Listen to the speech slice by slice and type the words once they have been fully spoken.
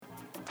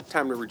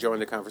time to rejoin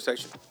the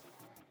conversation.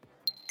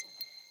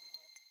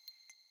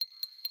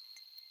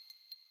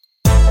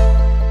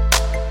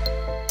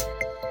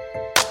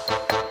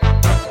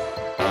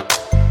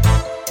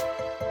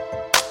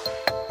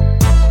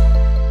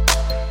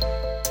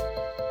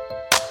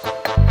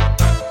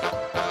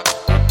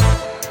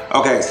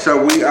 Okay,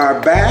 so we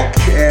are back,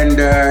 and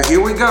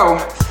here we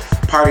go.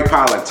 Party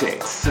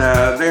politics.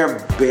 There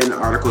have been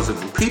articles of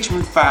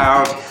impeachment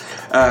filed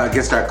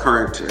against our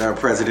current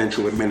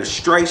presidential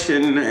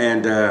administration,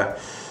 and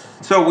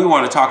so we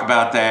want to talk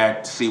about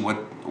that, see what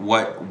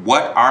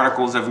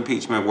articles of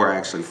impeachment were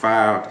actually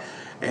filed,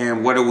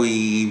 and what do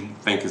we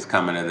think is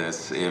coming of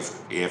this,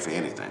 if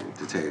anything,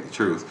 to tell you the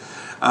truth.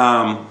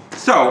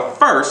 So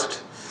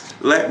first,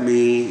 let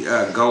me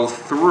go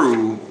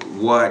through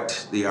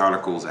what the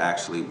articles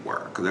actually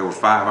were. Because there were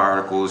 5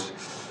 articles,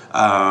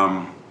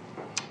 5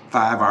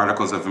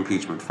 articles of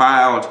impeachment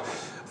filed.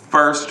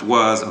 First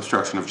was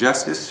obstruction of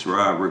justice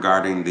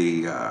regarding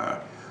the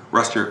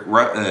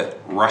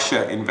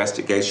Russia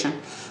investigation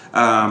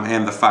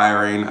and the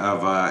firing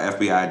of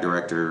FBI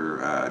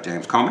Director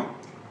James Comey.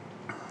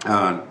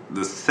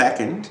 The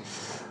second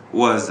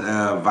was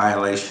a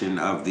violation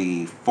of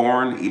the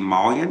foreign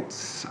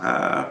emollients.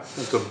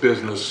 That's a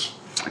business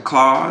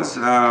clause,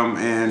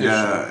 and the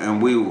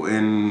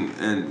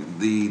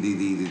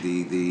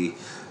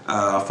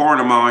foreign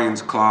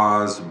emollients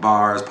clause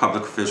bars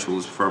public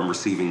officials from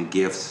receiving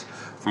gifts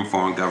from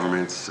foreign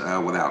governments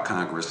without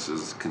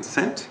Congress's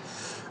consent.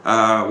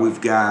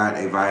 We've got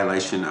a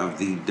violation of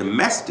the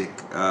domestic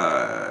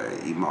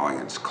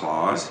emollients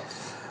clause,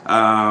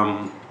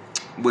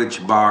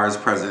 which bars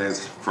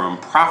presidents from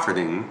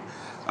profiting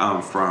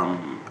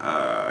from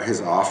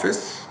his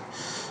office.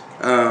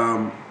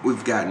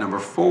 We've got number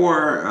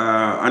 4,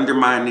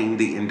 undermining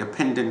the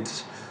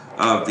independence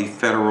of the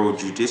federal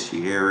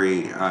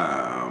judiciary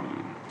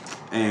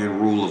and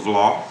rule of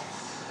law.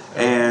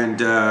 And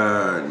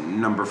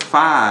number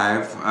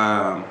 5,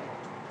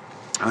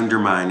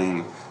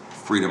 undermining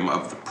freedom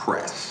of the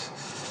press.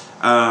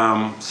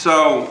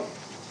 So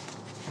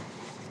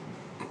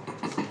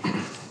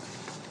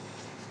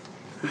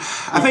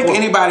I think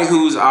anybody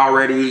who's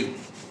already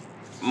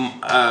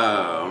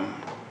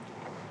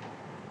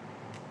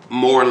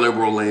more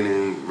liberal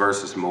leaning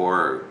versus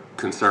more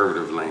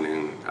conservative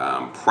leaning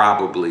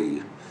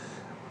probably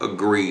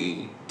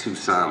agree to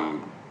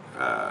some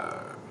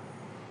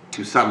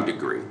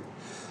degree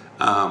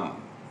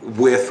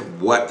with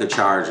what the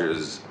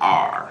charges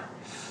are.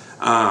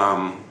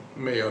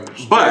 May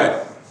understand.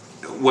 But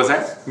was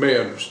that? May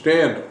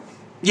understand them.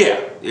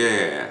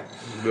 Yeah.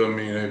 Doesn't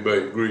mean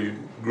anybody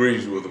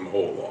agrees with them a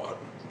whole lot.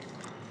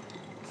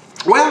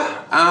 Well,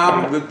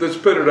 let's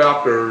put it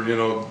out there. You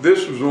know,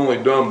 this was only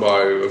done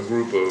by a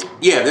group of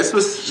this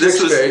was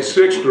six or eight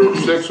senators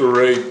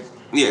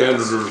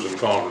and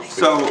congresspeople.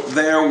 So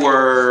there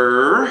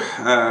were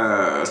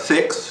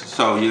 6.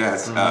 So you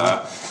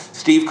got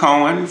Steve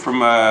Cohen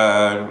from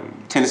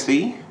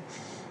Tennessee.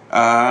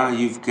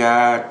 You've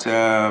got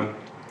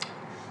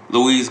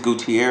Luis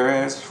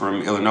Gutierrez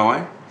from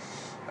Illinois.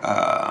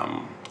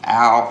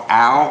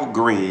 Al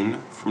Green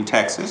from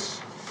Texas.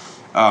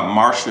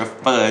 Marcia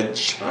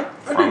Fudge. I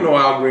didn't know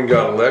Al Green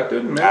got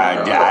elected,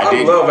 man.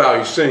 I love how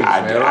he sings,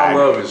 man. I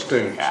love his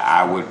tunes.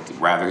 I would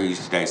rather he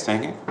stay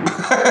singing.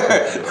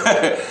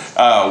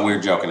 We're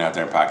joking out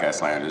there in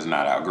podcast land. It's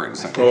not Al Green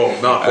singing. Oh,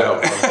 not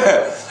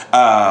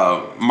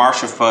that.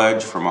 Marcia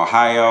Fudge from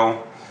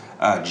Ohio.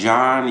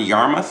 John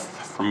Yarmouth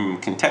from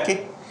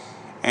Kentucky.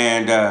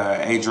 And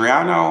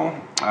Adriano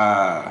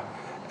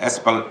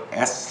Espaillat,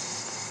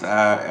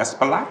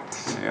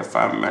 if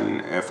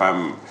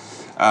I'm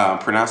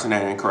pronouncing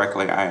that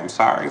incorrectly, I am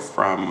sorry,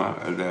 from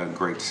the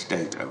great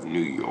state of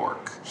New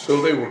York.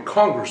 So they were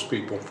Congress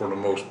people for the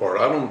most part.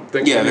 I don't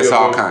think. Yeah, this is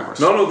all Congress.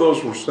 None of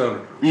those were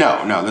senators.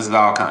 No, this is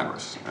all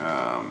Congress.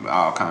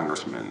 All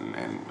congressmen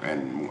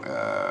and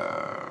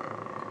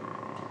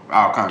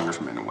all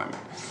congressmen and women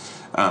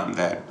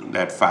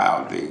that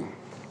filed the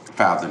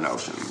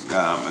notion.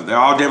 They're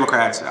all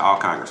Democrats, all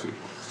Congress people.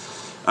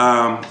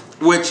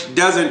 Which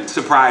doesn't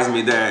surprise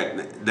me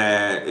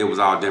that it was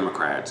all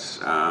Democrats.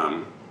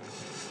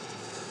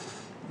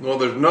 Well,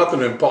 there's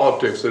nothing in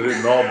politics that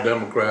isn't all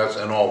Democrats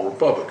and all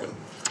Republican.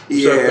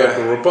 Except that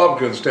the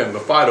Republicans tend to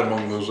fight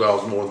among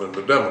themselves more than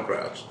the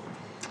Democrats.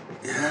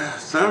 Yeah,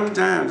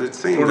 sometimes it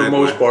seems for the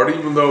most part,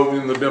 even though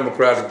in the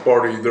Democratic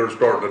Party they're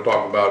starting to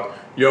talk about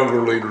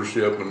younger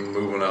leadership and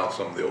moving out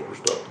some of the older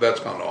stuff. That's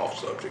kind of off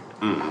subject.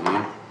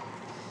 Mm-hmm.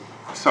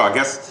 So I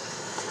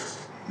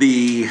guess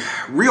the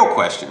real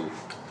question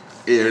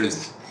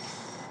is,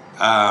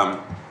 are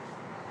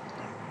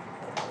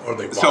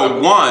they viable? So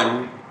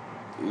one,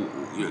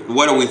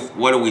 what do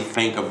we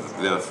think of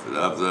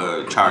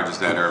the charges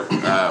that are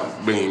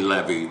being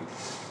levied?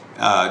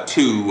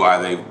 2,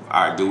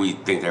 do we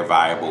think they're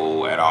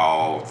viable at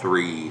all?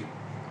 3,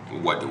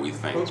 what do we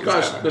think?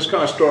 Let's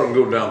kind of start and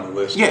go down the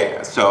list.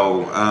 Yeah.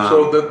 So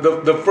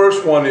the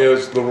first one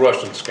is the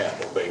Russian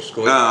scandal,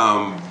 basically.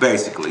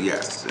 Basically,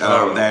 yes.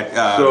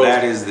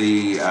 That is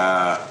the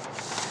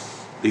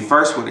The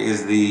first one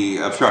is the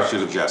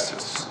obstruction of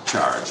justice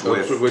charge,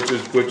 which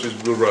is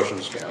the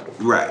Russian scandal.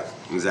 Right,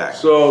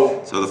 exactly.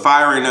 So the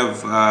firing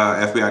of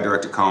FBI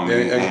Director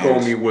Comey and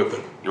Comey with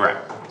it. Right.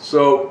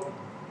 So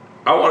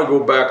I want to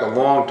go back a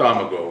long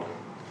time ago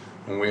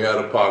when we had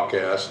a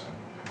podcast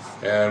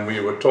and we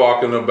were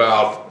talking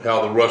about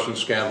how the Russian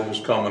scandal was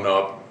coming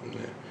up,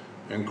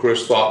 and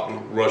Chris thought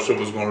Russia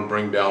was going to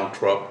bring down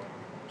Trump.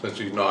 Since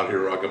he's not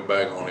here, I can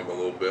bang on him a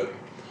little bit.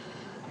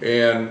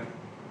 And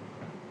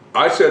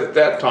I said at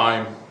that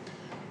time,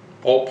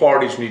 all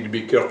parties need to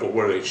be careful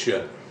where they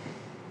shit.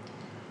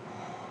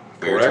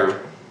 Correct?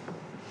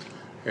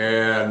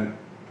 And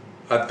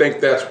I think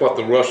that's what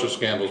the Russia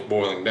scandal is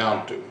boiling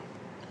down to.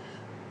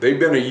 They've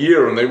been a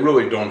year and they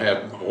really don't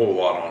have a whole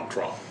lot on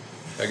Trump.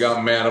 They got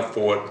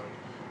Manafort,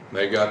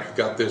 they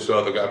got this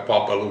other guy,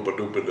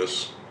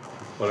 Papaloupadoupadis,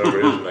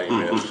 whatever his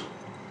name is.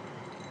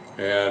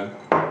 And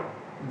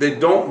they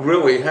don't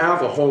really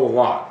have a whole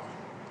lot.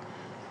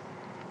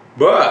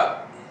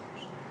 But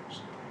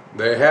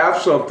they have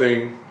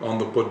something on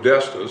the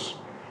Podestas,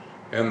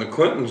 and the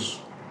Clintons,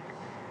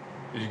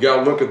 you got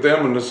to look at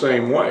them in the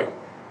same way.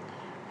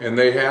 And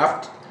they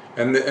have to,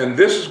 and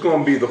this is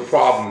going to be the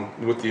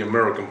problem with the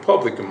American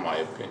public, in my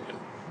opinion.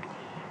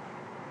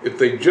 If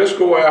they just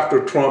go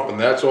after Trump and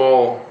that's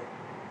all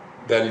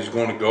that he's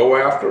going to go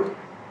after,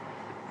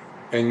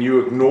 and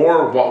you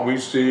ignore what we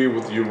see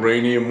with the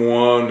uranium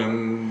one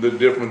and the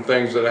different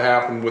things that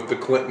happened with the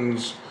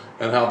Clintons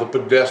and how the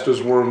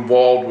Podestas were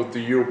involved with the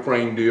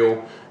Ukraine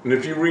deal. And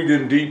if you read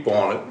in deep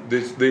on it,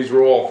 these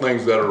are all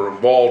things that are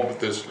involved with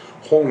this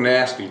whole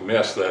nasty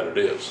mess that it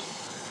is.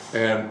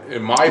 And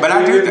in my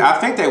opinion, I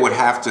think they would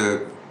have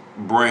to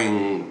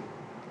bring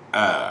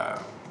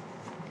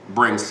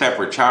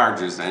separate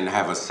charges and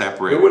have a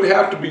separate. It would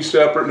have to be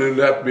separate, and it would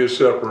have to be a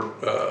separate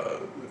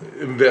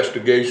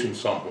investigation,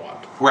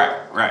 somewhat.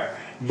 Right.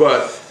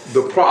 But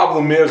the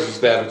problem is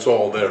that it's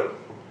all there.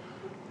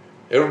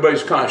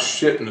 Everybody's kind of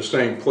shit in the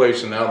same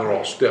place, and now they're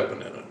all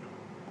stepping in it.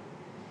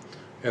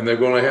 And they're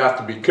going to have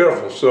to be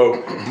careful.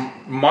 So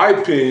my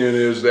opinion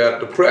is that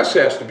the press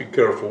has to be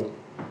careful.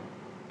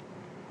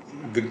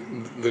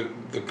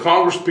 The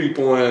Congress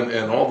people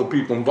and all the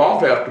people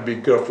involved have to be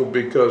careful,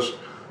 because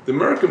the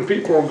American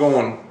people are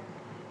going,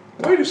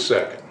 wait a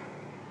second.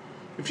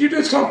 If you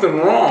did something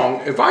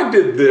wrong, if I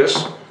did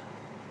this,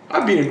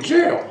 I'd be in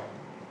jail.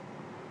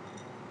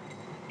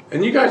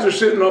 And you guys are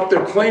sitting up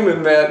there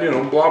claiming that,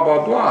 blah,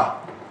 blah, blah.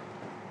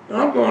 And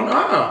I'm going,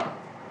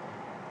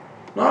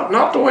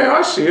 not the way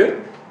I see it.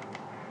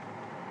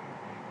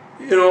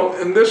 And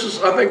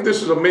I think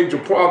this is a major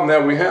problem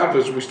that we have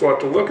as we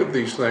start to look at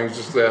these things,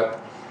 is that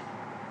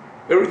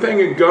everything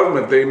in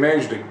government, they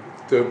manage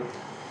to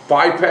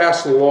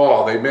bypass the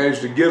law. They manage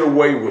to get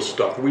away with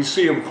stuff. We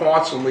see them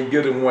constantly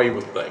getting away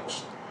with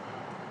things.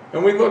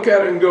 And we look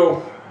at it and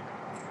go,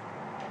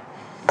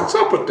 what's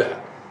up with that?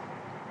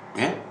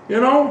 Yeah.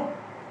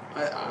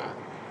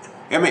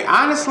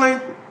 Honestly,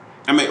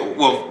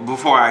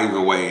 before I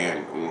even weigh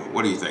in,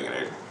 what do you think of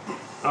it?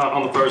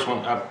 On the first one,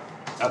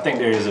 I think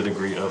there is a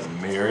degree of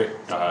merit.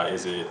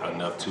 Is it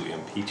enough to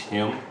impeach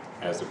him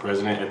as the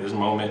president at this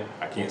moment?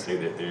 I can't say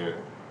that there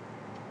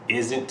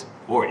isn't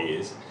or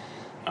is.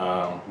 The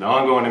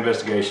ongoing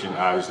investigation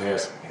obviously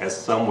has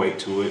some weight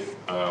to it,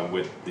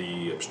 with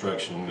the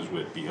obstructions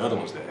with the other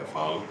ones that have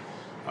followed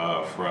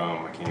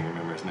from, I can't even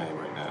remember his name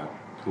right now,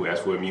 who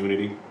asked for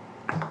immunity.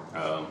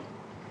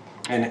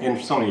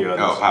 And some of the others.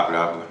 Oh,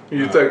 Papadopoulos.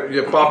 You think,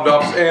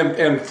 Papadopoulos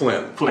and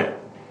Flynn. Flynn.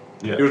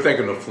 Yeah. You're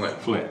thinking of Flynn.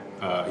 Flynn.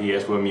 He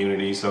asked for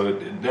immunity, so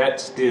that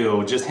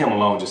still, just him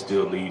alone, just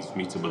still leads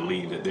me to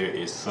believe that there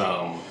is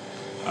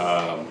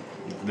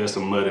there's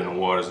some mud in the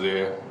waters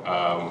there.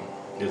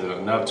 Is it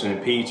enough to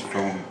impeach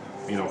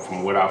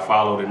from what I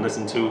followed and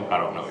listened to? I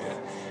don't know yet.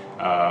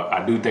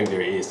 I do think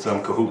there is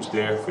some cahoots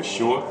there for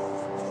sure.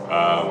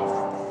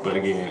 But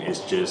again,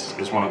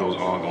 it's one of those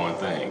ongoing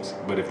things.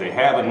 But if they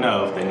have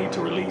enough, they need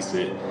to release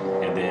it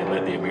and then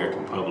let the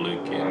American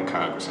public and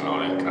Congress and all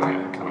that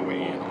kind of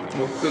weigh in on it.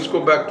 Well, let's go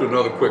back to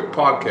another quick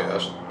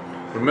podcast.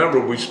 Remember,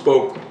 we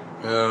spoke,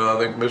 I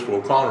think Mr.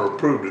 O'Connor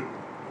approved it,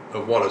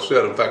 of what I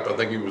said. In fact, I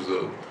think he was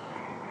the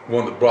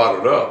one that brought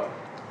it up.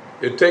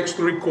 It takes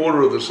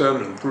 3/4 of the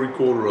Senate and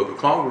 3/4 of the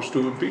Congress to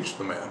impeach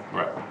the man.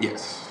 Right.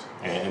 Yes.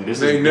 And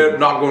this is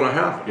not going to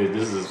happen.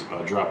 This is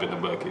a drop in the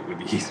bucket with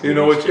these.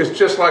 It's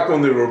just like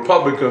when the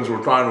Republicans were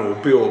trying to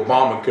repeal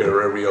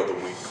Obamacare every other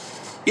week.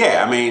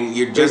 Yeah,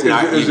 you're just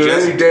not. Is it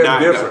any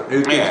damn different?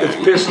 It's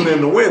pissing in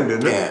the wind,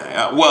 isn't it?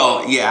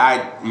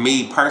 Yeah.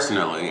 Me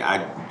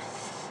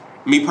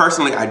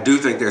personally, I do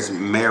think there's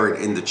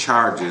merit in the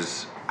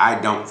charges. I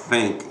don't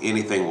think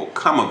anything will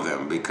come of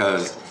them,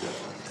 because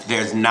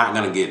they're not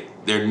going to get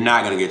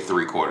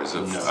 3/4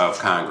 of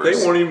Congress.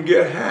 They won't even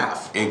get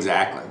half.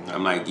 Exactly.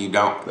 I'm like, you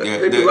don't.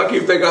 They'd be lucky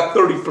if they got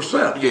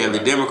 30%. Yeah, the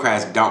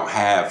Democrats don't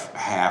have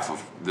half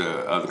of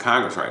the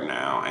Congress right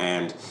now,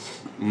 and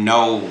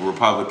no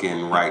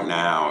Republican right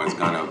now is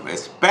going to,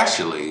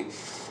 especially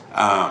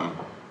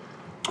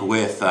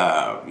with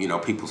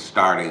people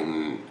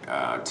starting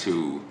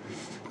to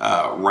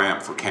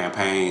ramp for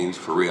campaigns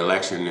for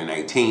re-election in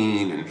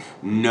 18, and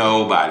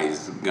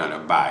nobody's gonna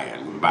buy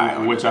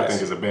on Which this. I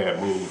think is a bad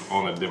move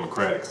on the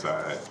Democratic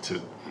side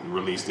to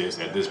release this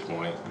at this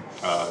point.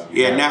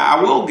 Now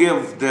I will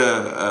give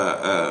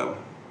the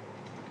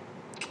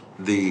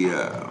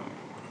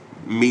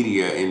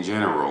media in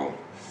general,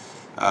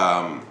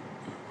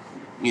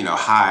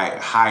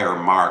 higher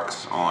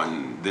marks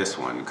on this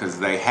one because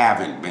they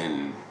haven't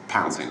been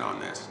pouncing on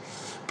this.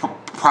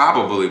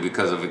 Probably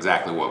because of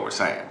exactly what we're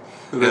saying.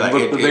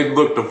 They'd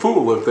look the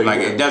fool if they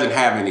like did. it doesn't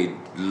have any.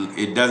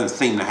 It doesn't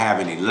seem to have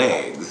any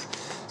legs.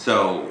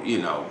 So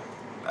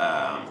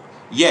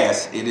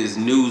yes, it is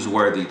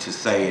newsworthy to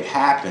say it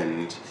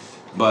happened,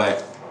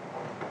 but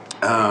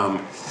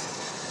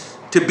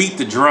to beat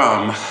the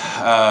drum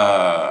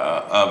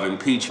of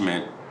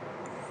impeachment,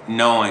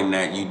 knowing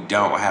that you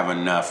don't have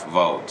enough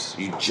votes,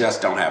 you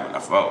just don't have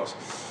enough votes.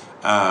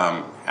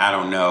 I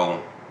don't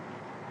know.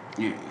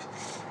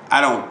 I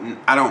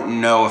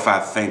don't know if I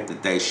think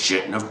that they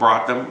shouldn't have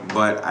brought them,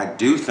 but I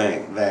do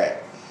think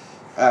that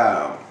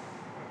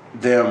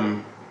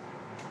them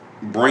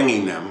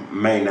bringing them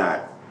may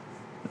not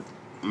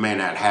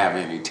have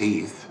any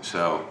teeth.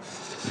 So,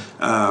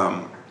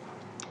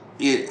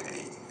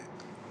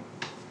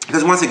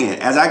 because once again,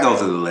 as I go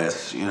through the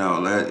list,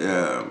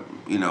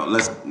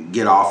 let's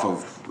get off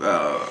of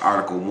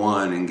Article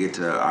 1 and get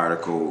to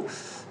Article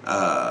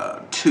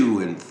 2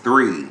 and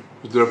 3.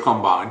 They're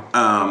combined.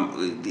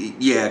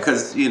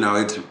 Because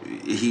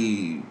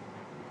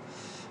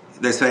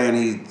they're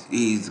saying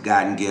he's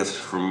gotten gifts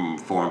from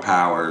foreign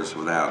powers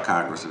without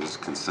Congress's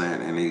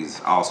consent, and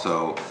he's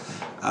also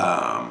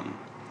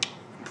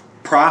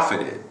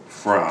profited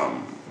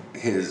from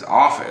his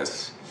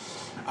office.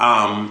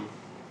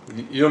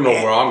 You know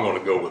where I'm going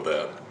to go with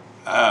that.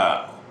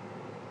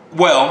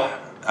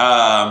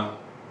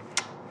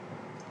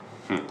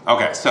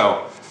 Okay,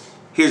 so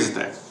here's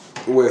the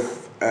thing with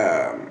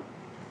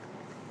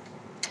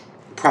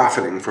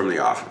profiting from the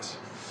office.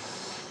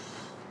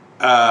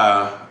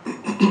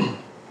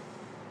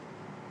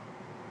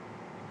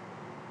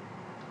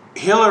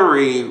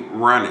 Hillary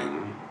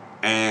running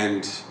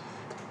and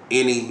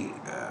any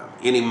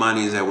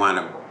monies that wind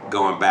up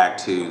going back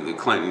to the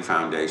Clinton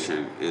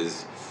Foundation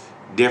is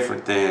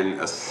different than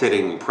a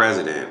sitting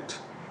president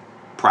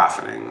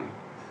profiting,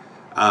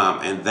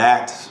 and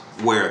that's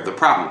where the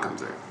problem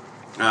comes in.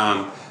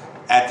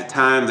 At the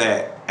time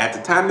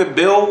that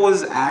Bill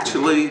was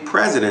actually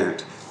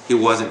president, he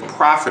wasn't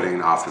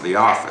profiting off of the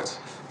office.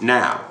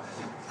 Now,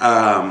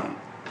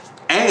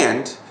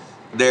 and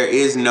there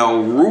is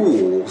no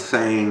rule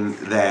saying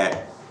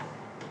that,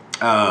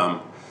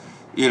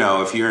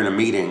 if you're in a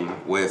meeting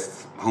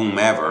with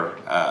whomever,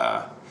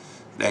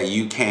 that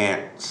you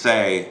can't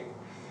say,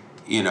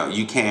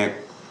 you can't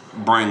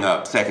bring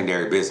up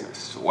secondary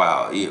business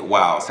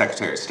while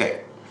Secretary of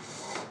State.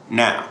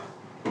 Now,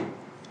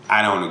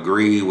 I don't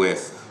agree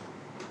with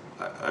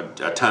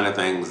a ton of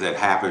things that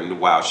happened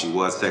while she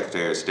was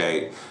Secretary of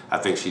State. I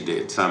think she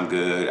did some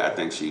good. I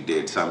think she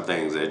did some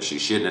things that she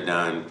shouldn't have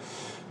done.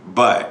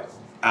 But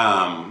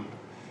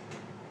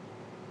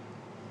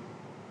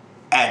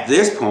at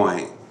this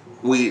point,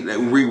 we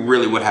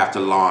really would have to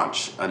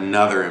launch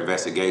another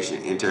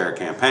investigation into her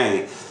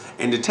campaign.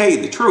 And to tell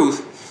you the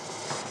truth,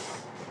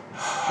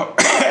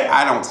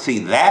 I don't see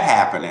that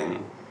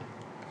happening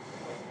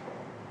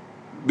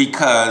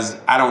because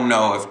I don't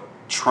know if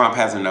Trump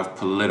has enough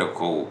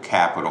political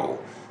capital.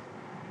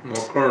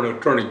 Well, current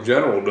Attorney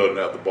General doesn't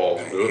have the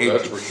balls to do it,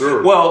 that's for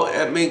sure. Well,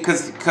 I mean,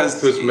 because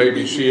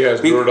maybe she has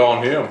dirt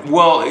on him.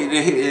 Well,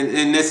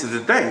 and this is the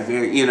thing,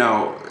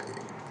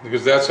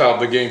 because that's how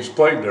the game's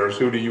played there, is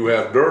who do you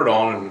have dirt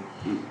on,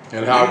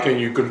 and how can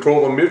you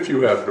control them if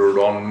you have dirt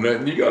on them.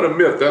 And you got to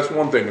admit, that's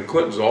one thing the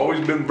Clintons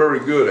always been very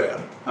good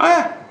at.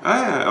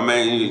 I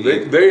mean,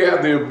 they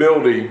have the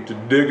ability to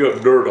dig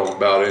up dirt on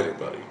about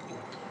anybody.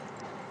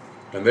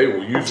 And they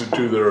will use it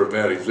to their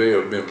advantage. They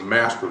have been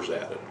masters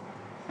at it.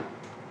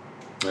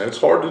 And it's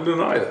hard to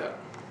deny that.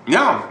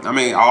 No, I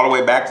mean, all the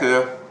way back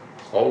to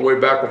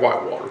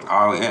Whitewater.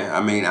 Oh, yeah.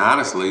 I mean,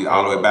 honestly,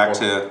 all the way back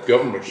to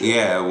government.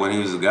 Yeah, when he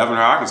was the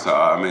governor of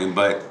Arkansas. I mean,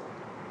 but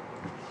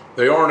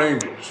they aren't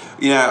angels.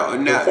 No,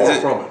 They're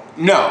far from it.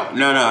 No.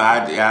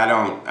 I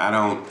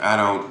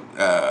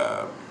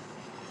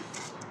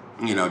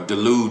don't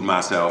delude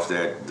myself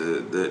that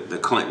the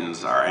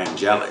Clintons are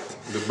angelic.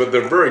 But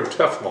they're very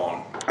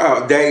Teflon.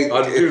 Oh, I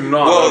do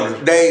not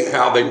understand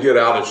how they get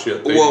out of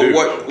shit.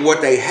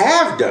 What they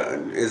have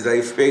done is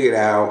they figured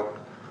out,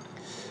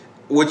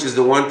 which is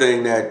the one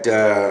thing that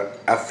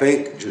I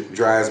think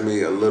drives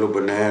me a little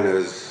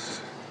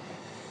bananas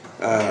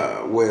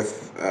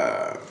with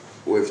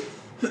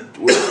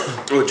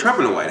Trump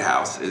in the White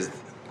House, is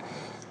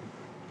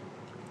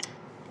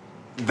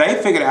they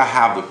figured out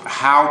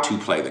how to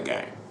play the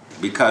game,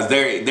 because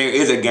there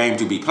is a game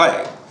to be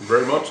played.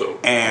 Very much so.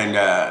 And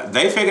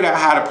they figured out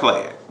how to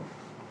play it.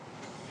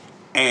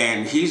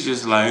 And he's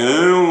just like, I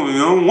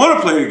don't want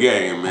to play the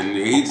game. And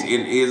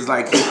he's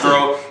like,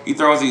 he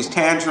throws these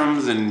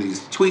tantrums and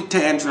these tweet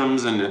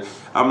tantrums. And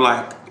I'm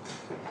like,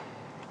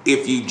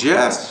 if you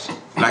just,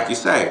 like you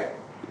say,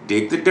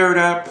 dig the dirt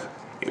up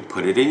and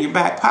put it in your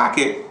back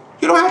pocket,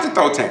 you don't have to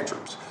throw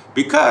tantrums.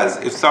 Because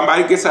if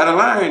somebody gets out of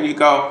line, you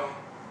go,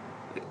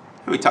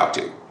 let me talk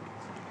to you.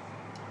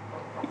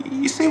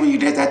 You see when you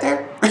did that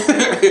there?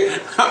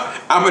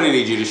 I'm gonna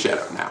need you to shut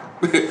up now.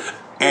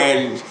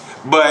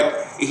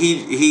 But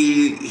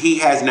he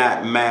has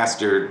not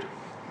mastered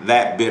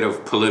that bit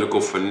of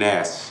political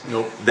finesse.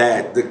 Nope.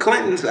 That the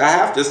Clintons, I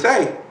have to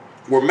say,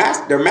 they're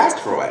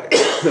masterful at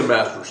it. The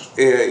masters.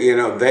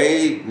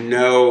 They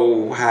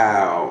know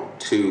how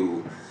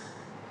to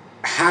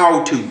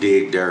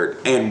dig dirt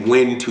and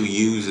when to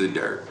use the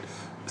dirt,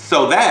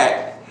 so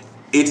that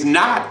it's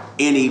not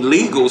an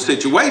illegal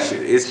situation.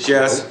 They're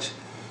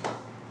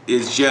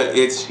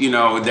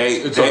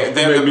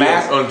the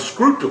master.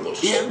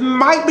 Unscrupulous. It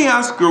might be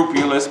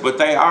unscrupulous, but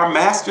they are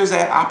masters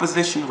at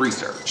opposition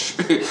research,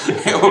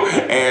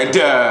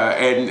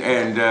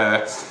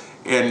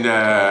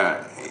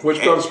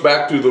 Which comes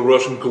back to the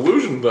Russian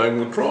collusion thing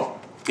with Trump.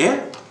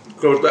 Yeah.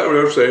 Because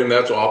they're saying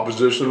that's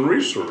opposition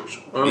research.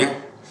 But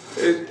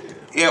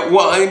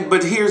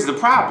here's the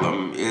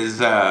problem: is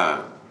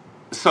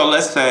so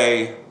let's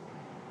say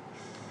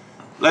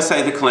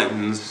the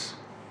Clintons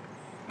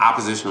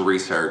opposition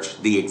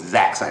research the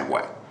exact same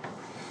way.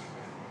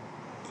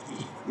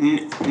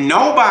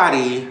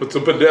 Nobody. But the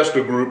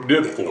Podesta group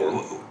did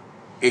form.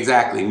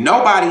 Exactly.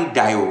 Nobody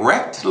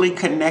directly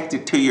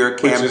connected to your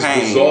campaign. Which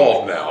is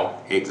dissolved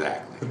now.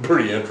 Exactly.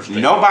 Pretty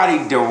interesting.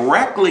 Nobody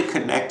directly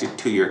connected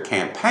to your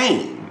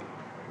campaign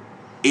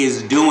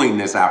is doing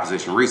this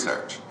opposition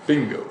research.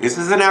 Bingo. This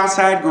is an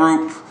outside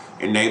group,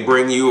 and they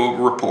bring you a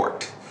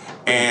report.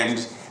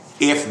 And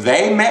if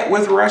they met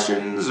with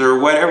Russians or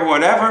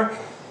whatever,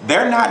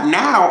 they're not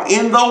now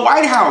in the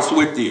White House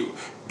with you.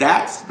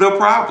 That's the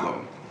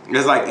problem.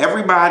 It's like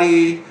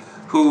everybody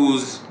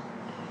who's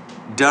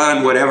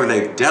done whatever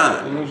they've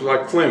done. It was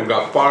like Flynn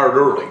got fired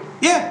early.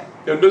 Yeah.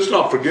 And let's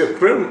not forget,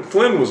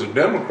 Flynn was a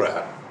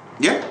Democrat.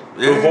 Yeah.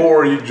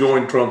 Before he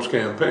joined Trump's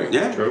campaign.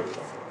 Yeah. True.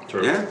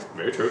 Yeah.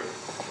 Very true.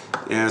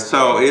 Yeah,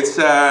 so it's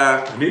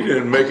He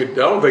didn't make it. I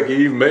don't think he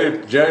even made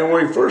it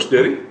January 1st,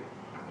 did he?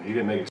 He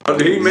didn't make it.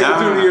 Did he make it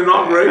through the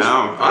inauguration?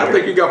 No. I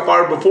think he got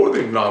fired before the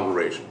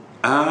inauguration.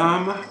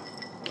 I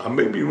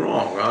may be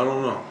wrong. I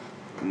don't know.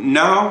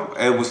 No,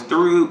 it was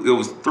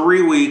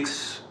 3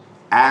 weeks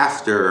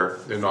after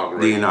the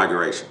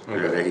inauguration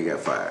that he got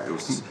fired. It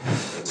was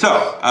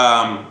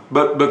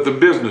but the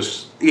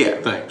business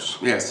things.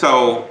 Yeah,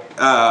 so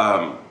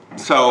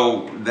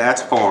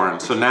that's foreign.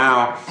 So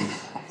now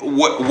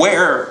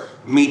where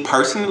me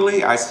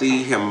personally I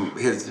see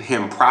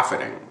him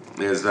profiting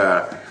is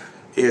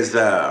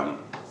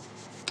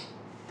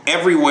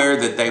everywhere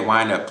that they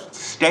wind up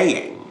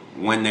staying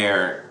when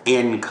they're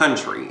in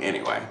country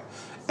anyway,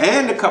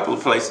 and a couple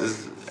of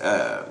places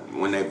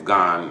when they've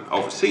gone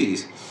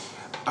overseas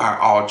are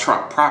all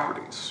Trump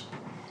properties.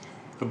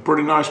 A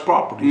pretty nice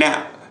property.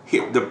 Now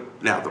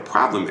the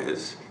problem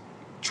is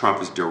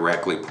Trump is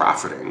directly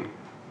profiting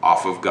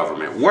off of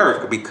government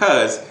work,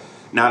 because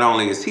not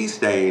only is he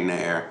staying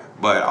there,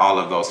 but all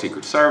of those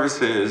secret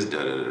services,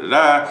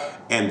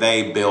 and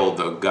they build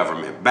the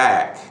government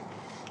back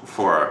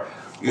for.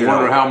 I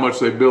wonder how much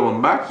they bill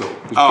him back though,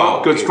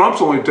 because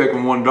Trump's only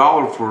taking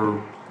 $1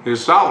 for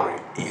his salary.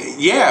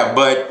 Yeah,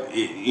 but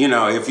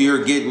if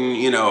you're getting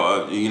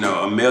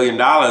 $1 million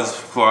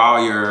for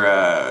all your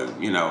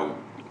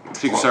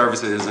secret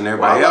services and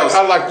everybody else,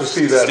 I'd like to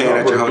see that staying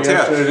number at your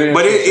hotel.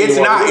 But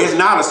it's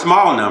not a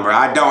small number.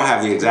 I don't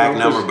have the exact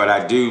number, but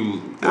I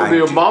do.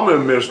 The Obama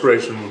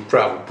administration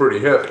traveled pretty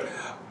heavy.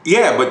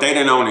 Yeah, but they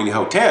didn't own any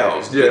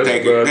hotels. Yes,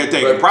 they're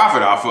taking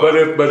profit off of. But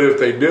if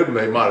they did,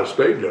 they might have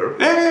stayed there.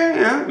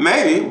 Yeah,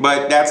 maybe.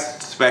 But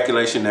that's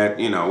speculation that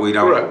we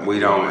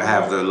don't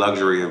have the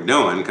luxury of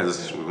doing,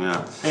 because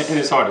And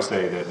it's hard to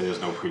say that there's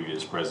no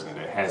previous president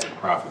that hasn't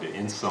profited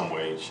in some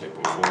way, shape,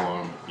 or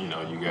form. You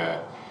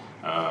got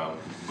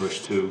Bush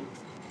 2,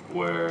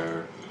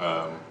 where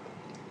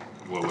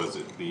what was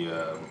it,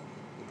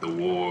 the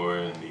war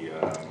and the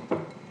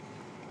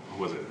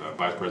was it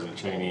Vice President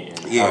Cheney and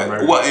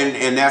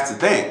and that's the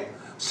thing.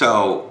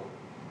 So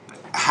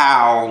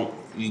how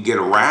you get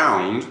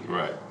around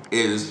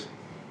is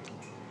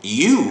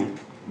you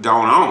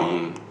don't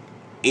own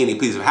any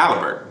piece of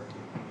Halliburton,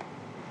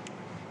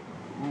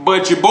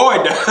 but your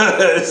boy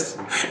does,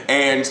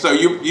 and so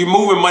you're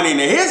moving money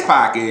into his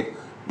pocket,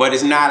 but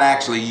it's not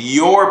actually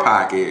your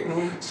pocket.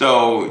 Mm-hmm.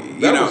 So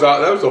that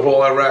was the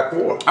whole Iraq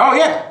War. Oh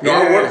yeah,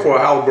 I worked for a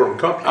Halliburton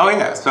company. Oh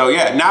yeah, so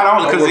not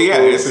only because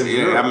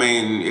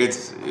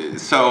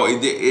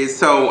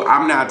so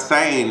I'm not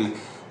saying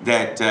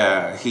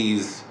that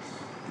he's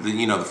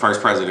the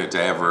first president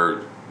to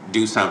ever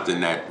do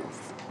something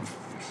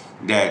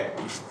that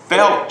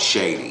felt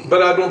shady.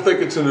 But I don't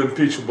think it's an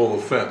impeachable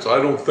offense. I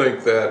don't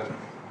think that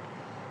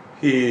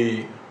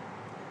he.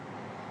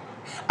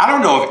 I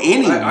don't know if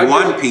any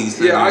one piece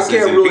of this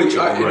is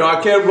impeachable.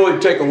 I can't really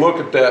take a look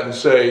at that and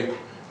say,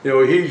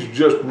 he's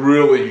just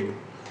really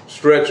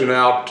stretching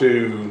out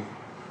to,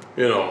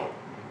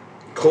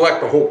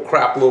 collect a whole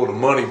crap load of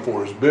money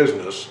for his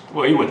business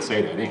Well, he wouldn't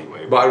say that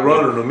anyway. by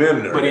running them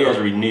in there. But he has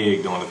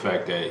reneged on the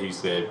fact that he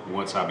said,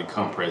 once I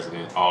become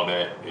president, all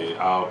that,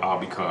 I'll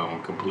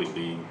become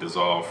completely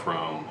dissolved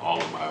from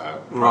all of my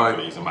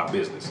properties and my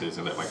businesses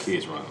and let my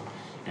kids run them.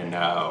 And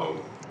now,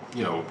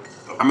 you know.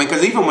 I mean,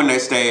 because even when they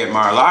stay at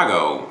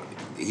Mar-a-Lago,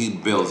 he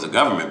builds the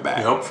government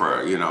back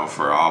for, you know,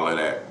 for all of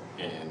that.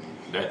 And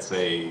that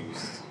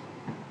saves,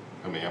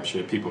 I mean, I'm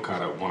sure people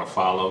kind of want to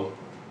follow,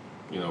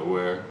 you know,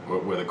 where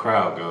the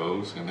crowd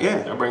goes. And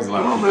that brings a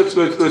lot of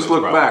people. Let's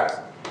look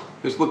back.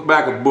 Let's look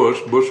back at Bush.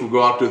 Bush would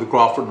go out to the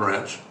Crawford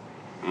Ranch.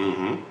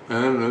 Mm-hmm.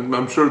 And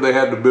I'm sure they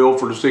had the bill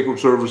for the Secret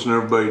Service and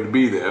everybody to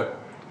be there.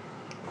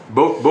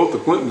 Both the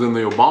Clintons and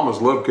the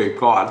Obamas loved Cape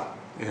Cod.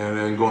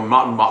 And going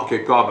not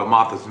Cape Cod, but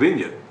Martha's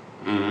Vineyard.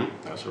 Mm-hmm.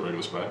 That's a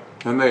regular spot.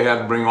 And they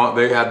had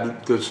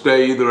to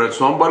stay either at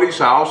somebody's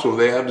house or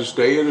they had to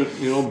stay at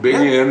a big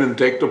inn and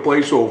take the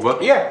place over.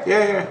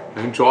 Yeah.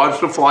 And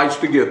charge the flights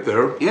to get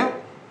there. Yeah.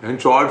 And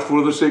charge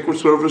for the Secret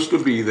Service to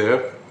be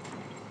there.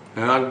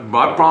 And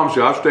I promise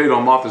you, I've stayed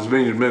on Martha's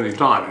Vineyard many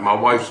times. My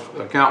wife's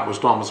accountant was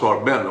Thomas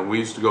Hart Benton, and we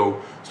used to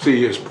go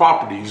see his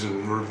properties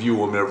and review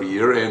them every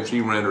year, and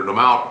she rented them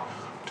out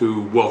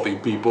to wealthy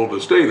people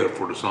to stay there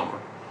for the summer.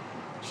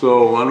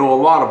 So I know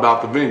a lot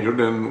about the vineyard,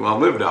 and I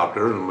lived out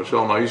there, and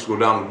Michelle and I used to go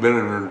down to the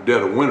vineyard in the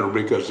dead of winter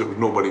because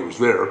nobody was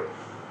there.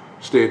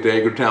 Stay at the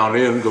Eggertown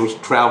Inn, go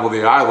travel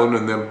the island,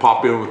 and then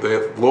pop in with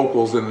the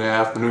locals in the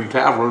afternoon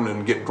tavern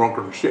and get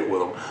drunker than shit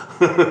with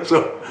them.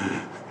 So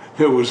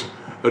it was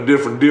a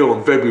different deal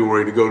in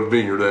February to go to the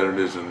vineyard than it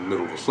is in the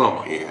middle of the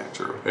summer. Yeah,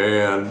 true.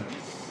 And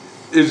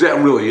is that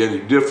really any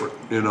different?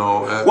 You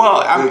know,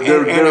 well,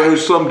 there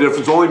is some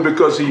difference only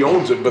because he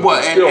owns it,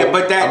 but still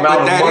that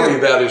amount of money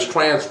that is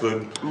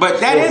transferred. But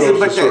that is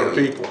to certain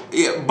people.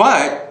 Yeah,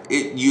 but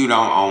you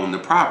don't own the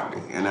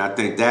property, and I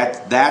think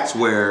that's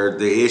where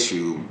the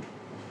issue,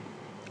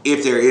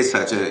 if there is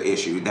such an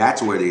issue,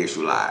 that's where the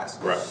issue lies.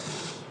 Right.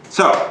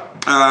 So,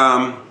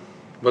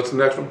 what's the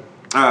next one?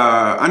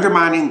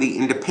 Undermining the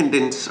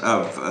independence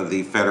of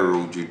the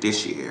federal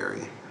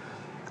judiciary.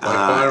 Like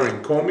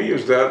firing Comey,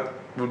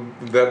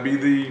 would that be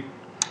the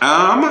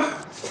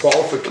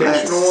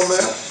qualification on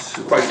that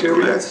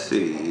criteria? Let's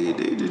see.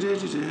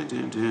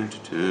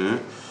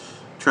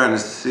 Trying to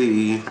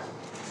see.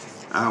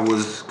 I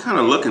was kind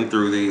of looking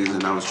through these,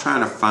 and I was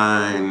trying to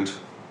find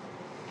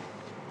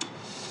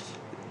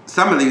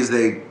some of these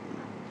they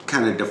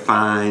kind of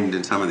defined,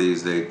 and some of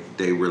these they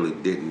really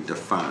didn't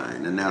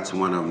define, and that's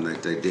one of them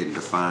that they didn't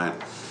define.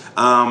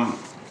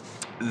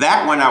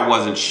 That one I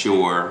wasn't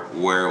sure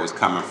where it was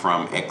coming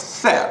from,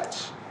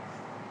 except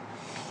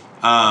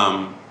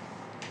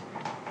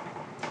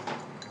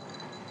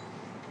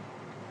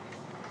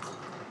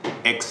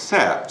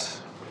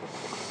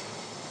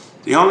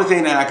the only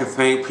thing that I could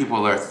think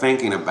people are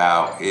thinking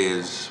about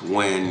is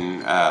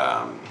when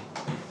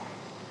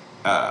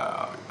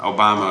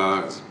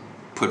Obama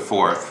put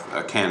forth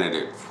a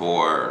candidate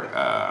for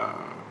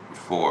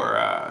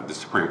the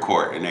Supreme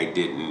Court, and they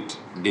didn't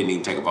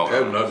even take a vote.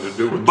 It had nothing to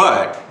do with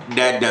But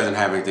that doesn't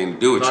have anything to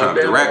do with Trump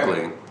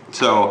directly.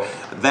 So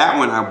that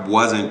one I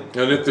wasn't.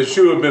 And if the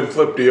shoe had been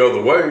flipped the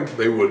other way,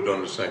 they would have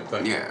done the same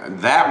thing. Yeah,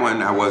 that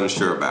one I wasn't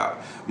sure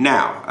about.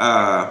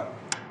 Now,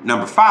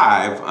 number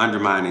 5,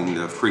 undermining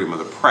the freedom of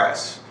the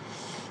press.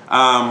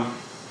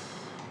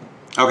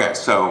 Okay,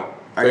 so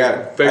I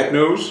got fake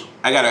news.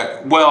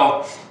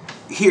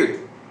 Here,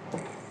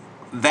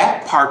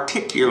 that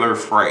particular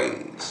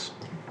phrase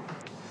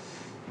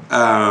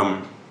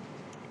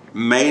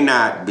may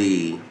not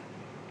be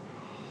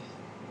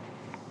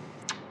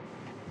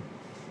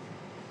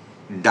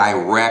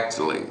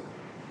directly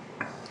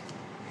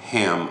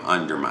him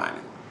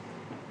undermining,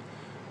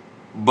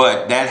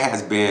 but that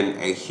has been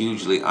a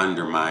hugely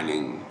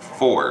undermining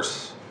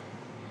force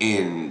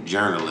in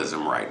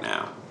journalism right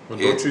now. Well,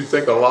 don't you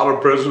think a lot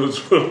of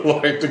presidents would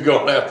like to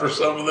go after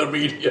some of the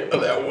media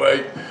that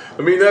way?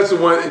 I mean, that's the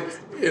one.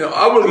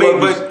 I would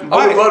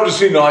love to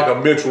see like a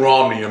Mitch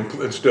Romney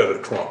instead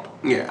of Trump.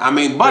 Yeah, I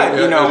mean, but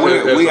we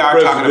are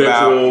talking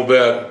about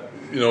that.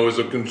 As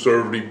a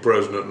conservative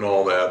president and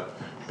all that,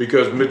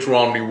 because Mitch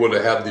Romney would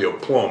have had the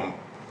aplomb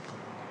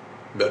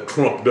that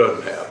Trump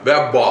doesn't have.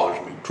 That bothers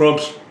me.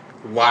 Trump's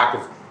lack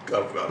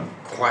of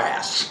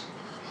class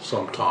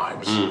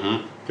sometimes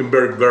can be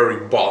very,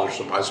 very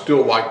bothersome. I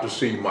still like to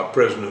see my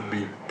president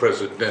be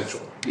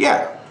presidential.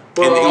 Yeah.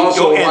 But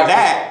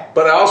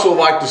I also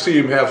like to see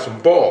him have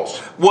some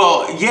balls.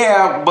 Well,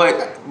 yeah,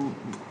 but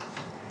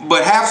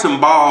have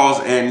some balls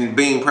and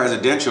being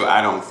presidential,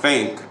 I don't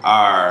think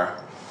are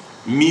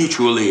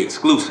mutually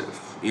exclusive.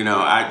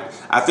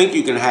 I think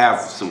you can have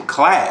some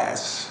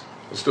class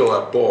and still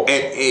have balls.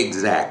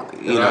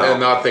 Exactly.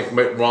 And I think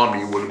Mitt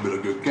Romney would have been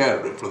a good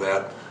candidate for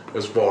that,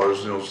 as far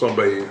as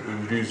somebody who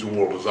views the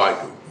world as I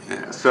do.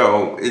 Yeah.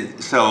 So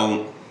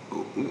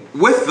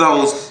with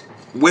those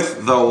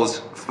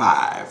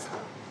 5,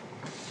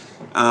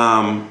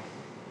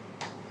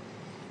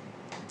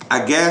 I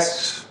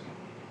guess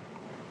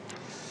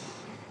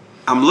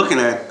I'm looking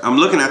at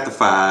the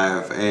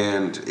 5,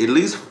 and at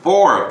least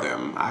 4 of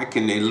them I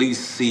can at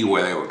least see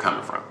where they were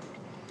coming from.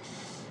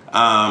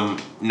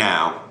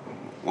 Now,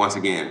 once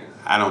again,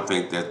 I don't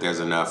think that there's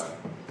enough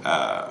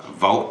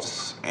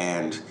votes,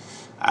 and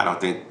I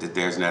don't think that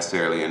there's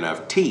necessarily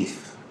enough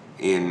teeth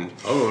in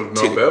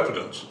there's enough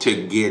evidence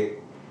to get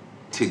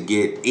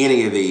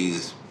any of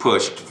these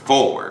pushed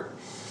forward.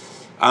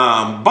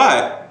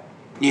 But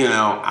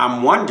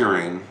I'm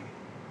wondering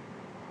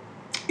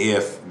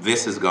if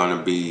this is going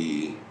to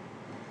be,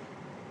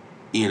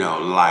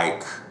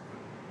 like,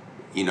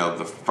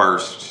 the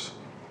first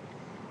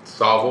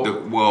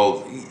Salvo.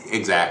 well,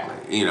 exactly.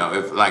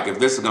 If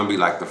this is going to be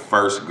like the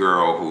first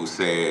girl who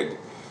said,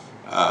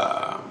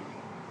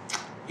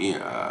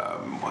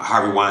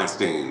 Harvey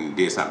Weinstein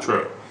did something.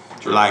 True.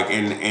 Like,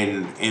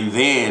 and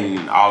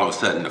then all of a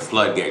sudden the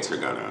floodgates are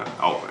going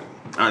to open.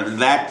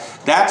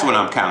 That's what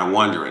I'm kind of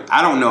wondering.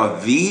 I don't know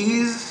if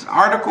these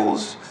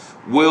articles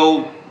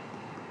will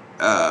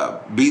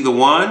be the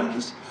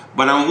ones,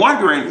 but I'm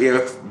wondering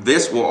if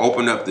this will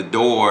open up the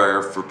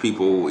door for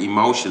people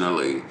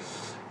emotionally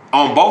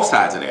on both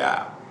sides of the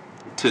aisle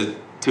to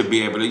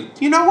be able to,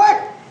 you know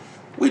what,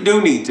 we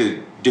do need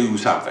to do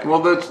something. Well,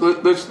 let's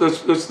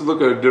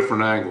look at a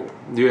different angle.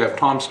 You have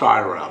Tom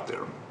Steyer out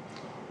there,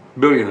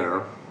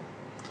 billionaire,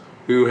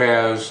 who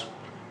has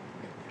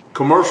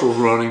commercials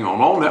running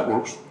on all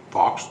networks,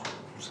 Fox,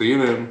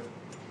 CNN,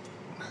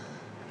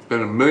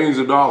 spending millions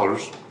of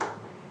dollars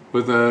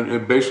with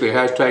basically a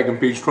hashtag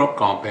impeach Trump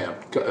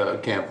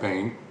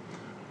campaign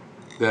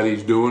that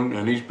he's doing,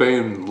 and he's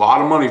paying a lot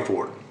of money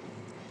for it.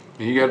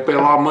 And you got to pay a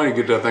lot of money to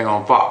get that thing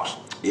on Fox.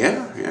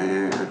 Yeah.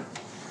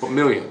 What,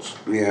 millions?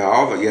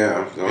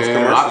 Yeah, those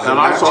And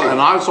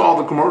I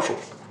saw the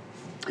commercials.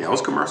 Yeah,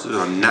 those commercials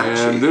are not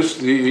And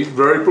cheap. he's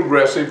very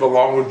progressive,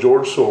 along with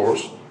George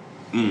Soros.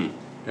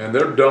 And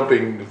they're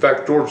dumping. In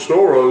fact, George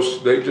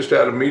Soros, they just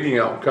had a meeting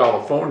out in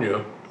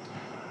California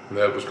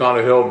that was kind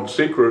of held in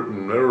secret,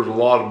 and there was a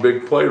lot of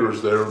big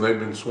players there, and they've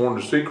been sworn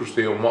to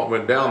secrecy on what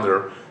went down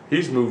there.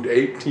 He's moved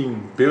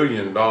 $18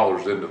 billion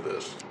into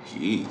this.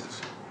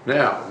 Jeez.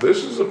 Now,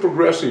 this is a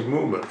progressive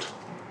movement.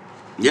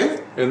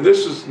 Yeah. And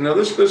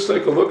let's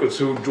take a look at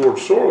who George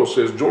Soros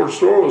is. George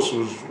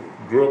Soros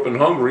grew up in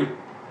Hungary,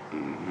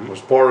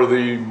 was part of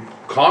the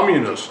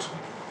communist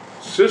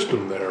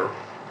system there.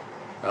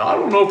 And I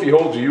don't know if he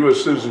holds a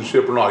U.S.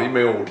 citizenship or not. He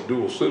may hold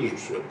dual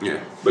citizenship. Yeah.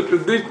 But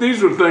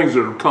these are things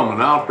that are coming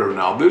out there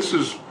now. This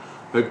is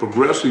a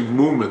progressive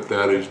movement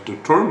that is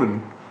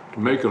determined to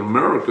make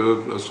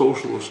America a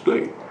socialist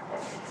state.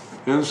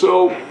 And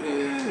so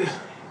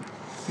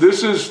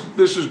this is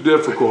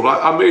difficult.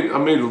 I made a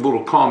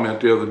little comment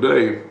the other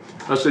day.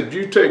 I said,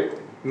 you take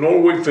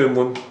Norway,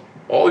 Finland,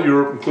 all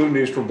Europe, including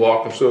the Eastern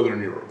Bloc and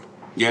Southern Europe,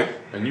 Yeah.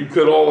 and you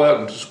put all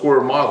that into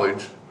square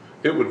mileage,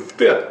 it would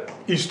fit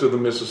east of the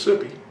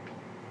Mississippi.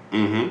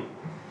 Mm-hmm.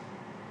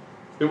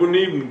 It wouldn't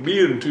even be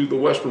into the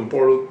western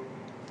part of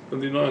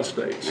the United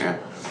States. Yeah.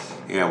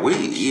 Yeah, we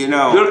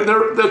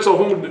That's a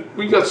whole.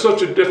 We got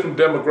such a different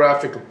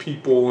demographic of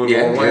people in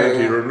our land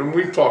here, and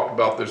we've talked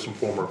about this in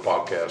former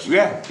podcasts.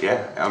 Yeah.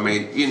 I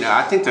mean,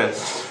 I think that,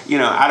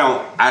 I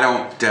don't.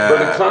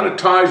 But it kind of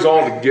ties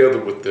all together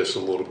with this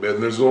a little bit,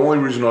 and there's the only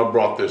reason I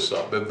brought this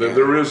up. That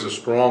there is a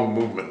strong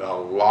movement now,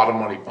 a lot of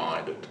money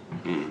behind it,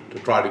 to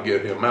try to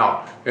get him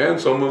out. And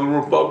some of the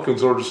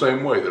Republicans are the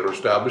same way. They're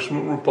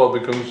establishment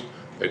Republicans.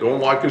 They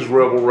don't like his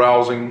rebel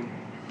rousing,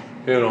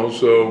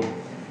 so.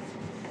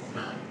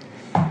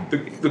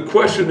 The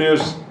question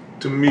is,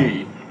 to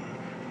me,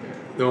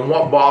 and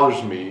what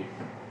bothers me,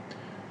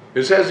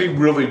 is has he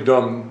really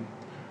done,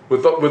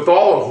 with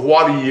all of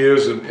what he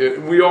is,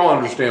 and we all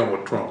understand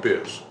what Trump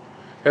is,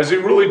 has he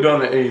really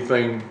done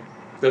anything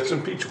that's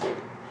impeachable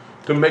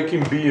to make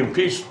him be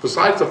impeached,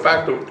 besides the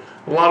fact that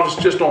a lot of us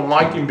just don't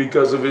like him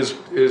because of his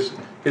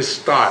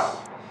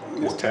style?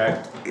 His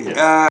tact?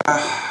 Yeah.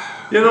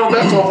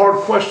 That's a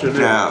hard question.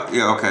 Yeah.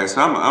 Okay. So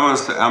I'm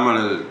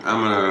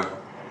gonna.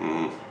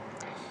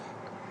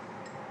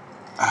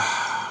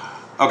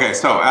 Okay,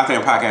 so out there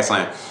in podcast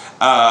land,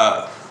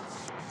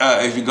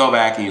 if you go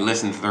back and you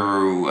listen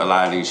through a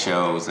lot of these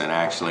shows, and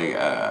actually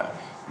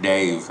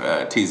Dave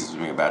teases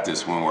me about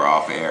this when we're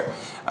off air,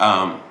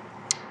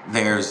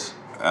 there's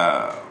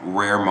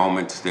rare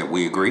moments that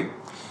we agree.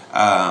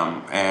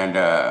 And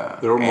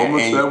there are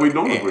moments that we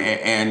don't agree.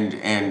 And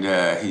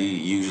he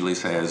usually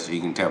says,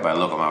 you can tell by the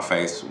look on my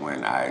face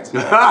when I get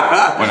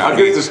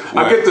the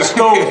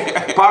stone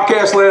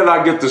podcast land.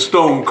 I get the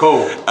stone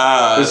cold.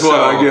 That's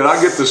what I get.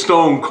 I get the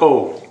stone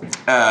cold.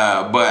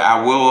 But I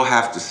will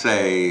have to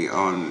say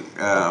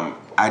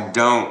I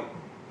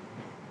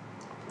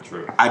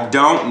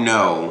don't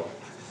know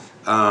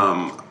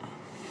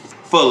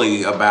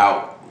fully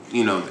about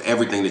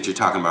everything that you're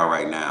talking about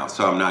right now.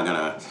 So I'm not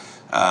gonna.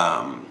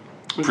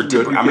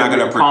 I'm not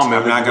going to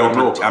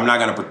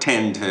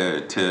pretend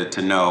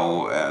to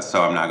know,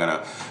 so I'm not going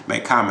to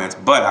make comments.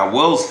 But I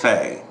will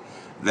say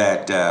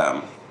that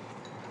that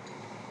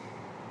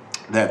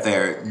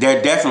there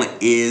definitely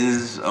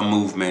is a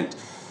movement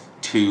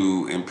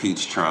to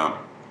impeach Trump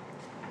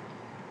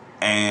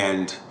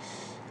And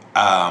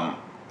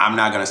I'm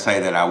not going to say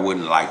that I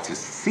wouldn't like to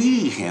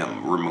see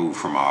him removed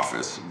from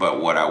office,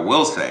 but what I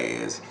will say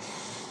is,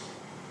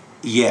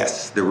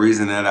 yes, the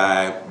reason that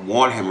I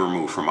want him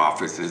removed from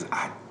office is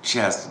I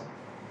just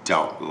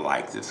don't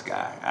like this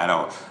guy. I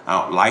don't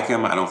like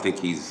him. I don't think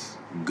he's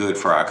good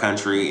for our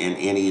country in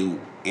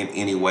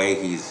any way.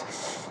 He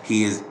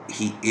is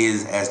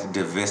as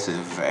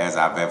divisive as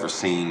I've ever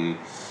seen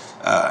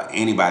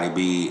anybody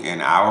be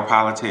in our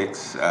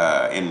politics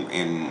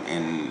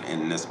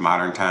in this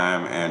modern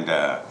time.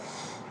 And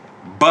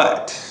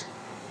but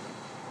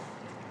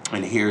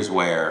here's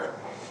where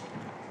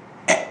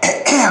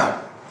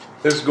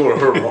this is going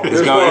to hurt.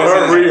 This is going to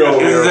hurt Rio.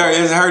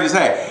 It's hard to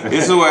say.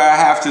 This is where I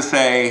have to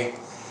say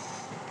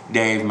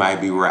Dave might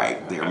be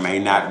right. There may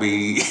not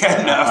be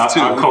enough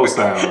to. I'm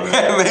co-signing.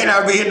 It may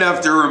not be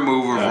enough to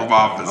remove him from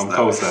office. I'm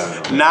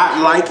co-signing.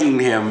 Not liking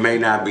him may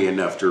not be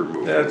enough to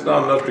remove him. That's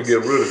not enough to get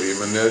rid of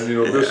him. And then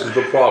this is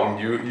the problem.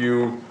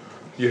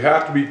 You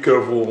have to be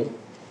careful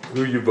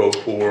who you vote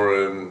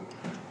for, and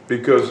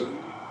because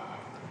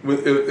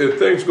if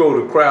things go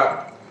to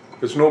crap,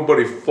 it's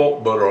nobody's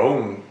fault but our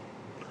own.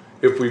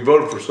 If we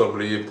voted for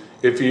somebody,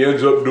 if he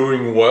ends up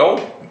doing well,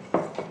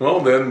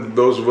 then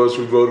those of us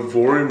who voted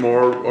for him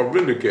are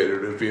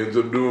vindicated. If he ends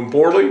up doing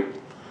poorly,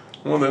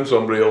 then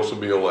somebody else will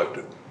be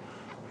elected.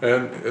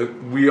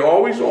 And we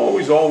always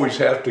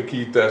have to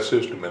keep that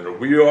system in there.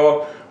 We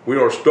are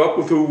stuck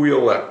with who we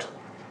elect.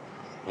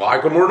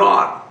 Like them or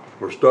not,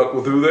 we're stuck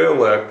with who they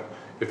elect.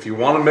 If you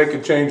want to make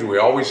a change, we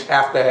always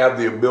have to have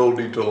the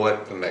ability to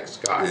elect the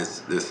next guy.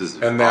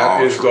 And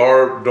that is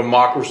our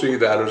democracy,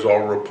 that is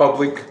our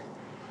republic,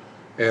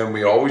 and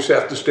we always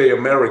have to stay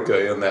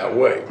America in that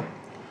way.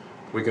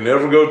 We can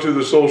never go to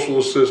the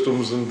socialist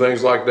systems and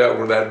things like that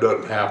where that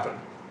doesn't happen.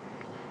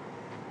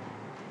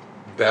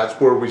 That's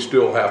where we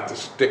still have to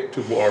stick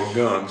to our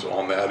guns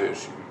on that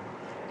issue.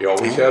 You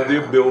always have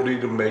the ability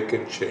to make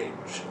a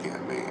change. Yeah, I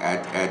mean,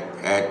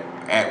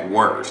 at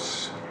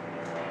worst,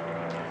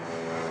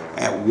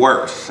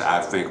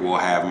 I think we'll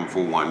have him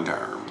for one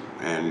term,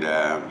 and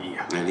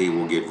he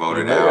will get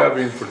voted out. We'll have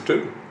him for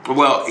two.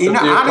 Well,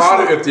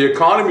 honestly, if the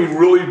economy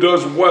really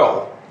does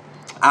well,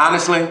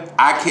 honestly,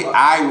 I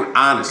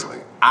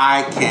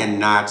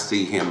cannot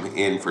see him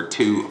in for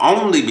two,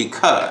 only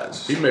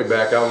because he may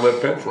back out and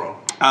let Pence run.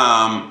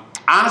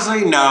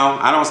 Honestly, no,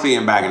 I don't see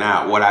him backing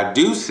out. What I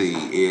do see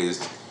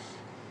is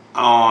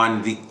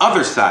on the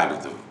other side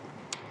of them,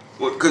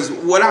 because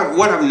what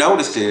I've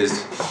noticed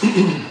is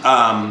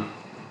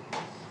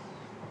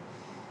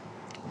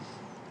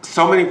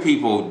so many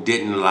people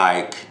didn't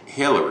like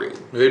Hillary.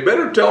 They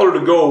better tell her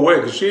to go away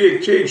because she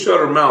ain't shut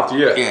her mouth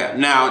yet. Yeah.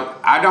 Now,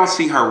 I don't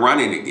see her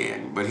running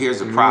again, but here's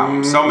the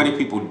problem. So many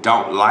people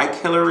don't like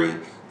Hillary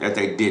that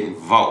they didn't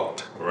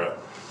vote. Right.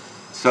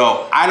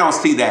 So I don't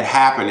see that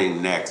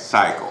happening next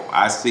cycle.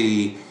 I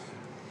see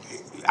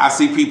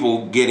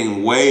people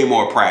getting way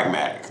more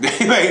pragmatic.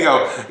 They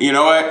go, you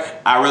know what?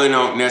 I really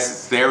don't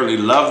necessarily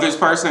love this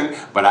person,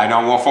 but I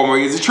don't want 4 more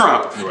years of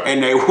Trump. Right.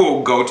 And they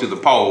will go to the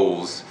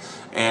polls.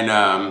 And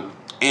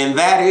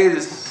that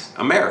is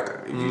America.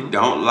 If you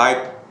don't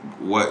like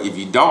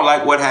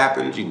what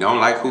happens, you don't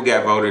like who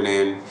got voted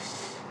in,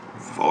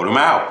 vote them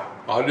out.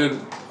 I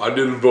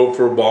didn't vote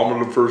for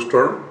Obama the first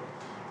term,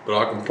 but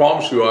I can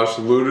promise you I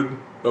saluted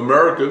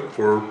America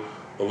for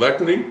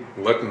electing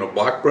a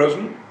black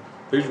president.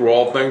 These were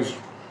all things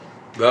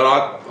that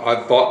I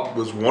thought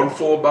was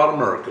wonderful about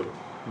America.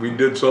 We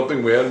did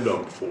something we hadn't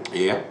done before.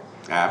 Yeah,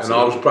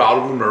 absolutely. And I was proud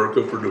of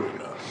America for doing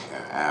that.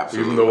 Yeah,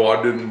 absolutely. Even though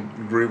I didn't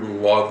agree with a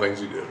lot of things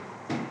he did.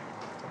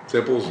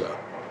 Simple as that.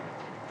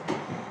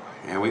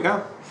 There we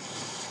go.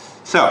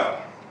 So,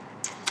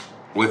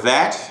 with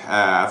that,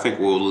 I think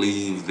we'll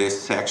leave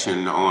this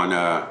section on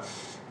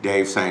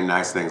Dave saying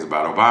nice things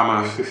about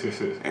Obama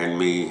and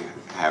me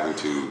having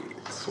to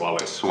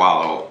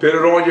swallow. Put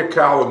it on your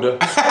calendar.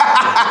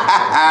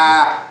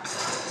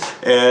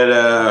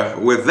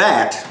 And with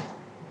that,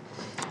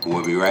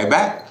 we'll be right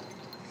back.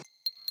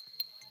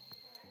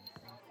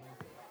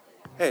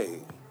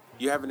 Hey,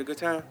 you having a good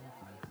time?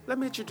 Let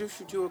me introduce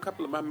you to a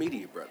couple of my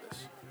media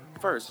brothers.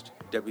 First,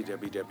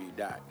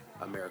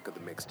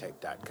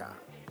 www.americathemixtape.com,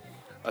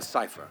 a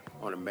cipher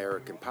on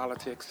American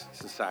politics,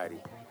 society,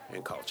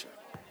 and culture.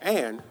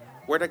 And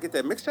where'd I get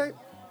that mixtape?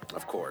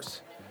 Of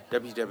course,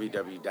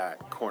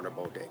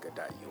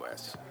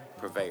 www.cornerbodega.us,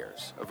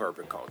 purveyors of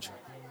urban culture.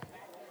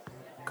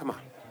 Come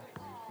on,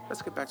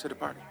 let's get back to the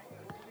party.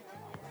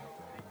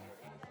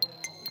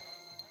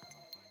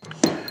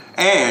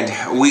 And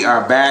we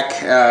are back.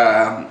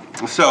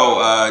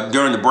 So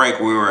during the break,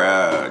 we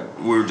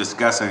were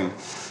discussing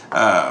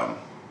a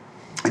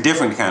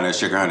different kind of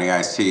sugar honey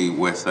iced tea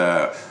with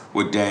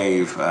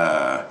Dave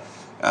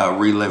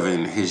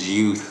reliving his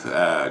youth,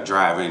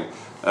 driving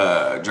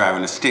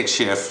a stick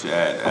shift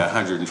at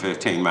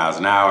 115 miles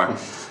an hour,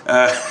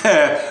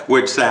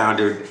 which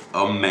sounded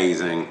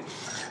amazing.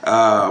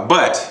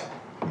 But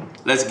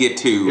let's get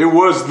to... It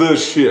was the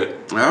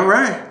shit. All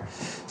right.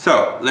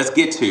 So let's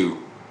get to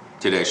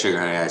today's sugar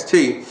honey iced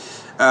tea.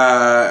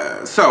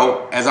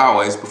 So, as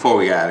always, before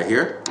we get out of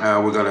here,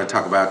 we're going to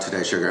talk about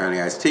today's Sugar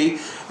Honey Iced Tea.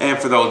 And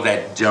for those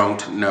that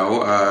don't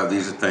know,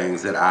 these are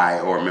things that I,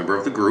 or a member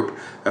of the group,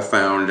 have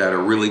found that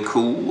are really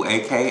cool,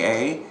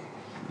 aka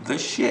the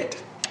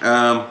shit.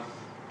 And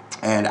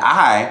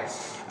I,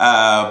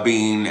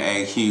 being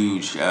a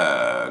huge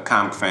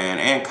comic fan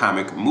and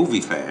comic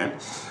movie fan,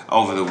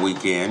 over the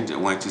weekend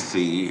went to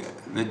see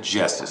the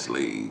Justice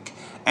League.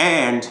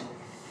 And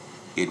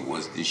it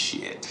was the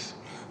shit.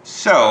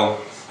 So,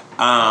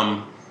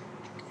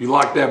 you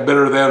like that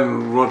better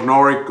than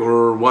Ragnarok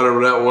or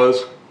whatever that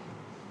was?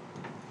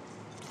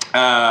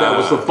 That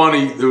was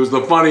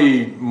the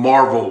funny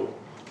Marvel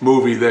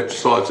movie that you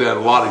saw. It's had a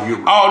lot of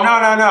humor. Oh, no.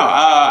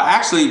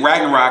 Actually,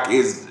 Ragnarok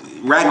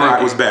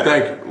was better.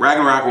 Thank you.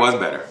 Ragnarok was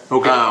better.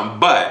 Okay.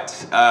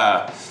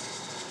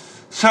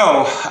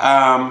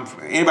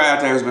 Anybody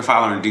out there who's been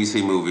following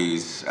DC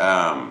movies,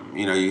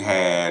 you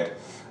had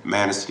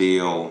Man of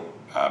Steel,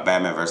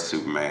 Batman vs.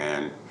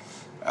 Superman,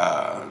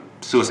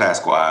 Suicide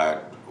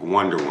Squad,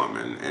 Wonder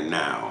Woman, and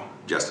now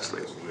Justice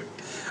League.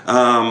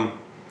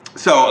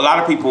 So a lot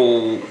of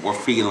people were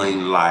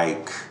feeling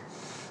like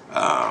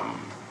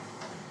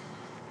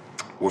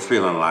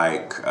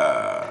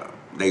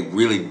they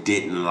really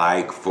didn't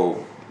like,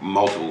 for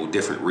multiple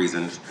different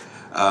reasons,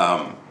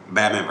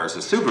 Batman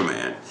versus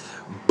Superman.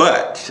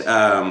 But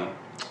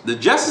the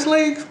Justice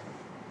League,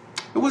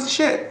 it was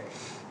shit.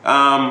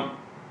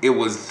 It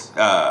was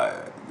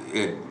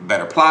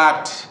better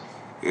plot.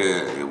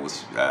 It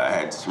was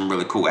had some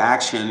really cool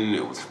action.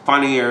 It was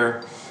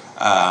funnier.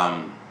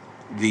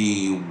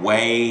 The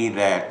way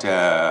that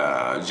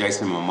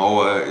Jason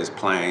Momoa is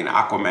playing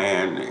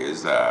Aquaman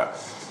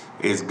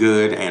is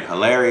good and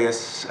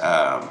hilarious.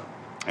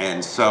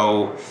 And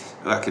so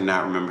I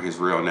cannot remember his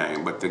real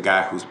name, but the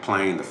guy who's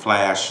playing the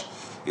Flash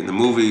in the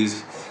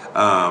movies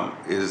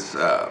is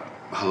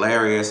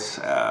hilarious.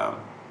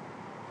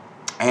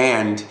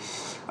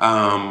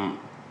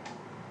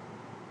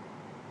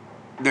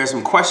 There's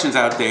some questions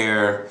out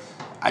there.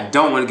 I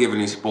don't want to give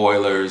any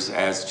spoilers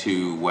as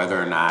to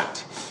whether or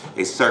not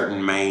a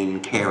certain main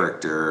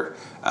character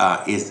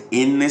is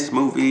in this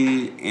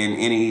movie in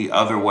any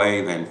other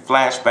way than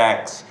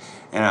flashbacks.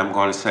 And I'm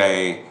going to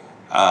say,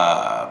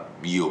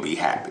 you'll be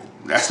happy.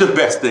 That's the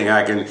best thing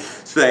I can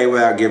say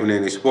without giving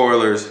any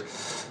spoilers.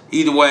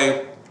 Either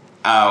way,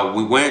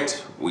 we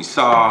went, we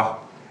saw,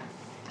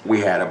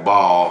 we had a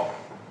ball.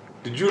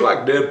 Did you like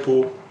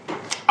Deadpool?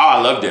 Oh,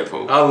 I love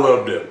Deadpool. I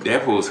love Deadpool.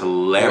 Deadpool's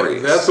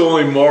hilarious. That's the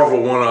only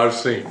Marvel one I've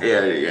seen.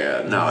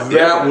 Yeah. No,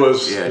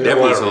 Deadpool's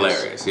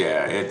hilarious.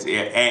 Yeah,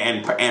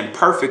 and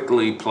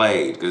perfectly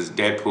played, because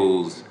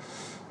Deadpool's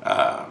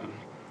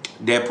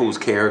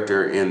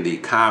character in the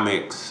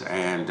comics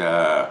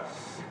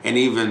and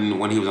even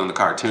when he was on the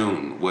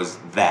cartoon was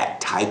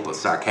that type of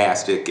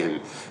sarcastic, and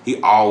he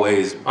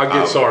always... I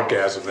get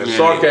sarcasm. And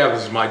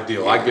sarcasm is my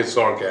deal. I get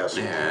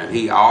sarcasm. Yeah,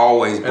 he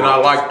always... And I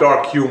like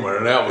dark humor,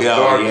 and that was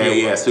dark humor.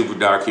 Yeah, super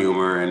dark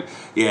humor.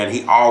 And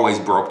he always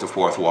broke the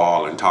fourth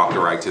wall and talked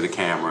right to the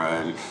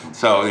camera. And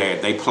so,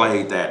 they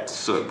played that.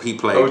 So he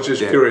played... I was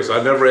just curious.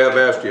 I never have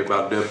asked you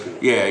about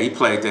Deadpool. Yeah, he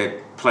played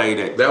that.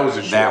 That was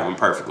a shit. That one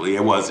perfectly.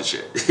 It was a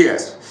shit.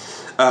 Yes.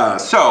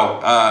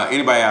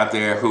 Anybody out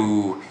there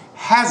who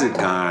hasn't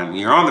gone,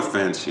 you're on the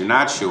fence, you're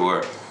not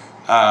sure,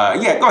 go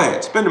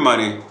ahead, spend the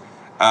money,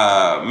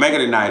 make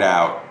it a night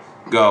out,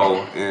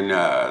 go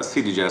and see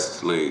the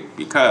Justice League,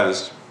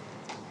 because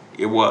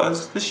it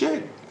was the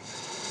shit.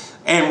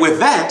 And with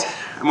that,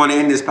 I'm going to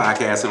end this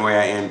podcast in the way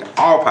I end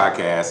all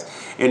podcasts,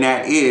 and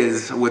that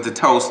is with the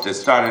toast that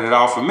started it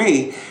off for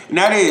me, and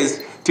that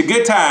is to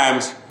good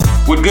times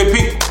with good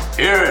people.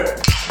 Hear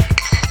it.